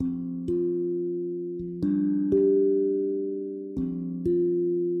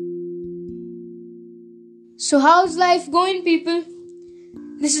So, how's life going, people?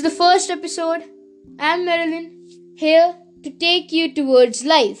 This is the first episode. I'm Marilyn, here to take you towards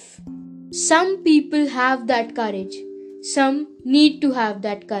life. Some people have that courage. Some need to have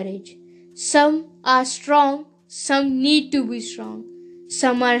that courage. Some are strong. Some need to be strong.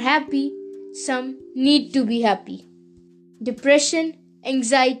 Some are happy. Some need to be happy. Depression,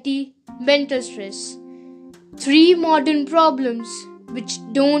 anxiety, mental stress. 3 modern problems which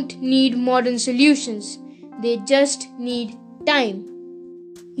don't need modern solutions. They just need time.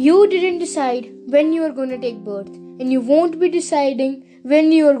 You didn't decide when you are going to take birth, and you won't be deciding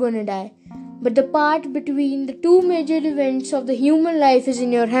when you are going to die. But the part between the 2 major events of the human life is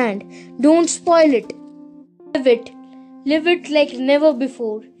in your hand. Don't spoil it. Live it. Live it like never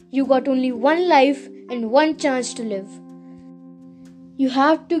before. You got only one life and one chance to live. You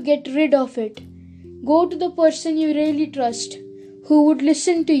have to get rid of it. Go to the person you really trust, who would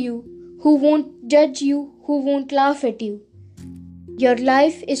listen to you, who won't judge you, who won't laugh at you. Your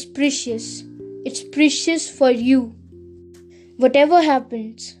life is precious. It's precious for you. Whatever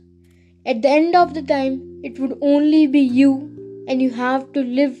happens, at the end of the time, it would only be you, and you have to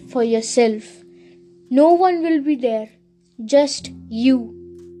live for yourself. No one will be there, just you.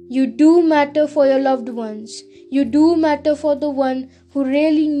 You do matter for your loved ones. You do matter for the one who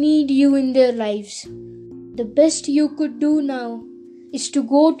really need you in their lives. The best you could do now is to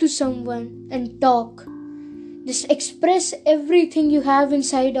go to someone and talk. Just express everything you have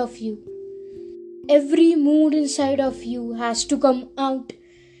inside of you. Every mood inside of you has to come out.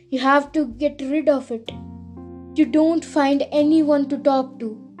 You have to get rid of it. You don't find anyone to talk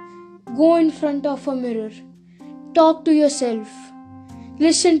to. Go in front of a mirror. Talk to yourself.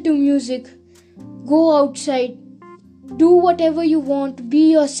 Listen to music. Go outside. Do whatever you want.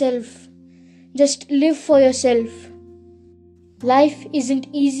 Be yourself. Just live for yourself. Life isn't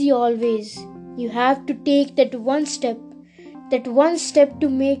easy always. You have to take that one step to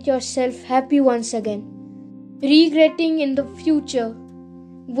make yourself happy once again. Regretting in the future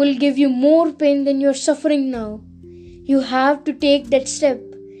will give you more pain than you're suffering now. You have to take that step.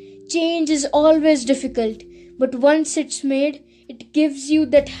 Change is always difficult, but once it's made, it gives you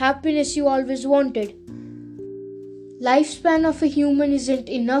that happiness you always wanted. Lifespan of a human isn't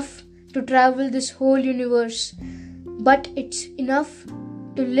enough to travel this whole universe, but it's enough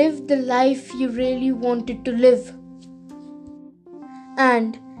to live the life you really wanted to live.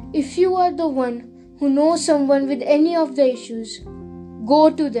 And if you are the one who knows someone with any of the issues, go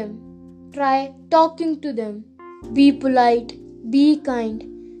to them. Try talking to them. Be polite, be kind,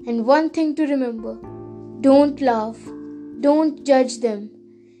 and one thing to remember, don't laugh, don't judge them.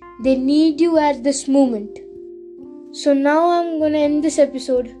 They need you at this moment. So now I'm gonna end this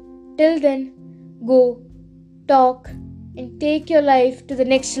episode. Till then, go, talk, and take your life to the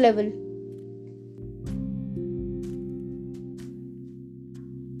next level.